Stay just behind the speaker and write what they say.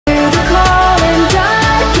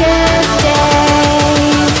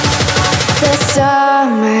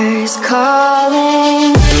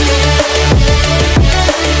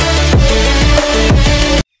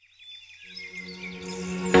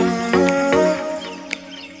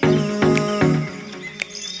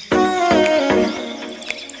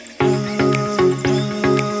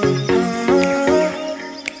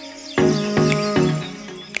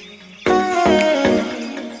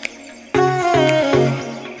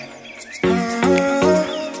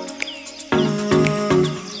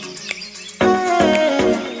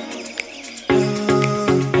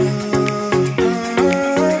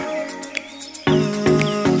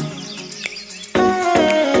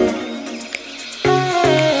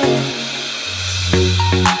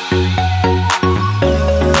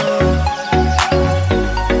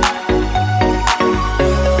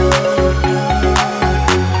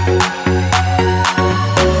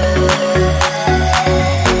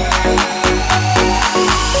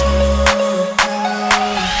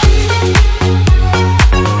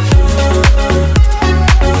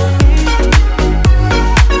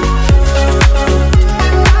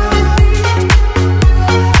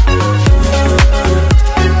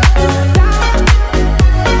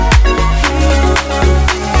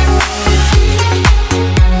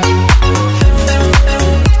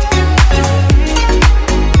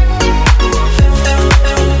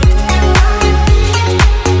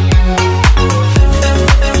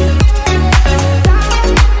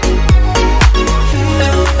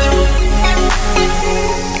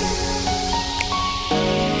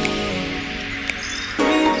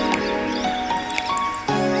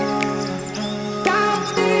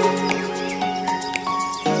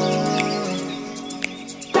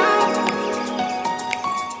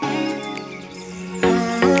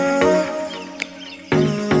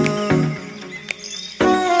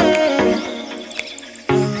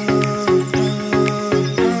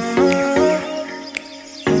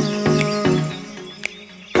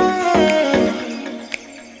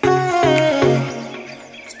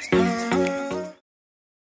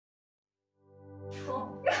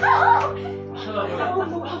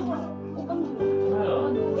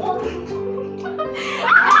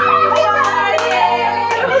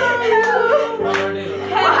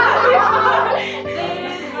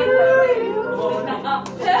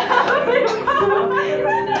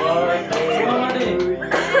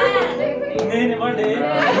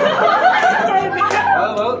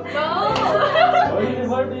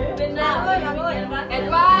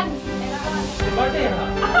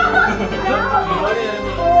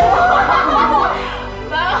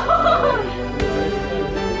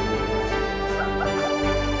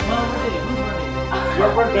Your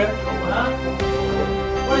birthday? Huh?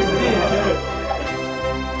 What is this?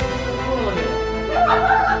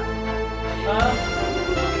 Huh?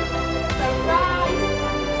 Surprise!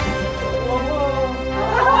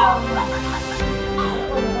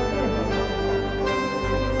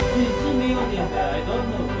 She nailed it. I don't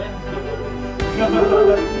know when.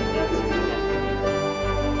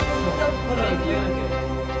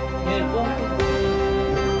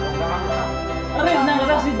 Aray,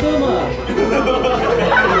 nakata si Doma.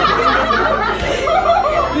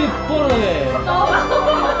 Puro eh.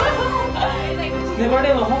 내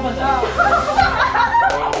머리에 뭐 혼자자.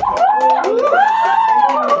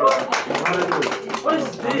 What is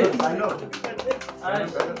this? I know.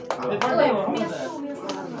 내 머리에 뭐 혼자자.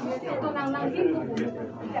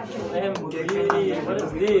 What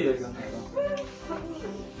is this?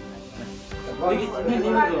 되게 재밌는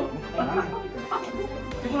거.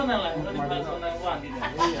 피부로 날라. 너네 플라스 날고 안 되네.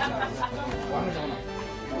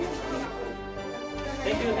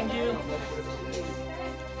 Thank you, thank you.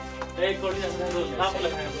 Hey, coordinação do Rápido,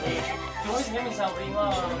 né? Hoje mesmo são prima,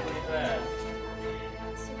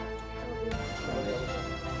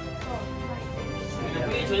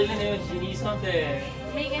 Depois eu lhe dei o chinês ontem.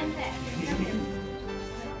 Gigante.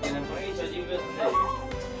 Depois eu lhe dei.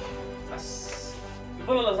 As.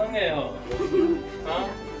 이걸로 성해요. 어?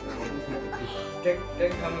 객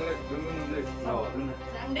하는 게 누르는데 나와.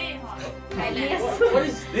 What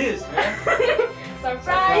is this, man?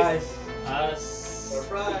 Surprise! As.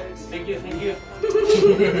 Surprise. Thank you, thank you.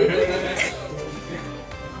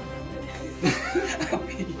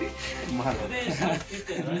 Today is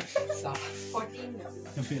 15, right? 14.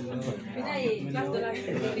 Cái này last dollar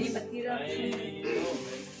đi bật đi ra.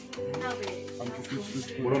 Nào về.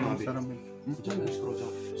 뭐라면 안 돼.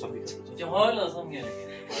 진짜 화를 성해.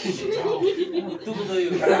 누구도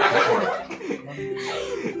이거.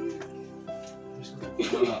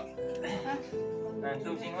 난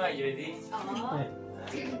통신화 여기.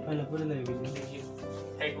 Hello, put it like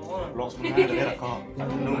대부분 Lost my hand in the car.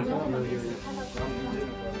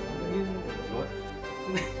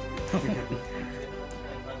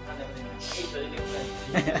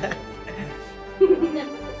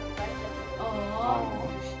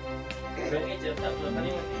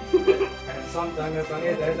 Sometimes I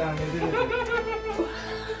get that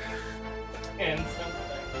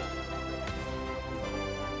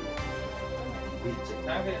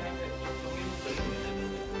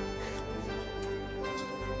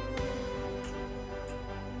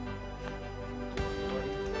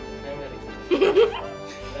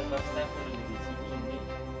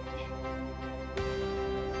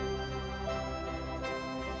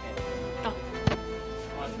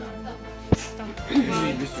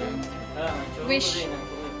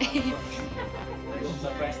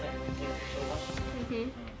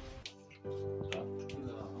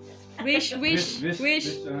Wish.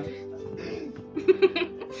 Wish.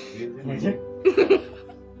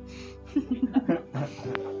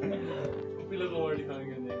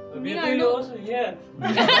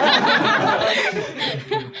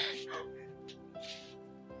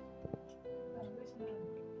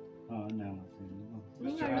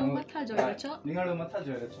 닝알로 맡아줘야죠. 닝알로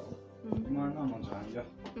맡아줘야죠. 닝알로 먼저 앉아.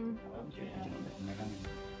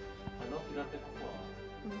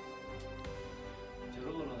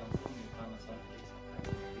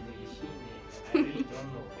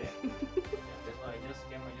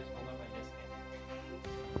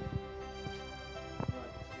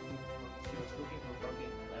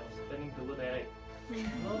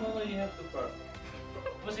 No, you have to park.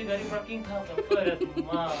 Kasi gari parking था पर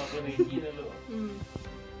माँ बोले कि ले लो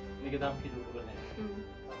निके दाम की दूर बोले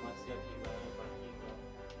समस्या की बात parking का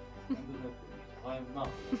I am not.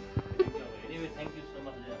 Anyway, thank you so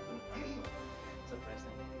much for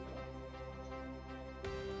surprising.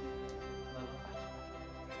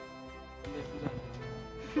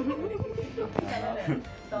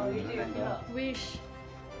 Wish.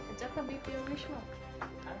 Chắc là biết wish mà.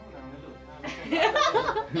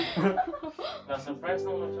 나 surprise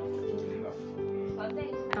너무 좀.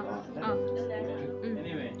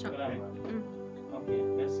 Anyway, 그럼 Okay,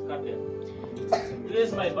 let's cut it. Today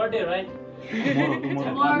is my birthday, right?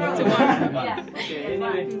 Tomorrow. Yeah. Okay,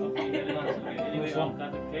 anyway. Okay, anyway, I'll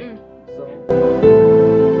cut the cake. Mm.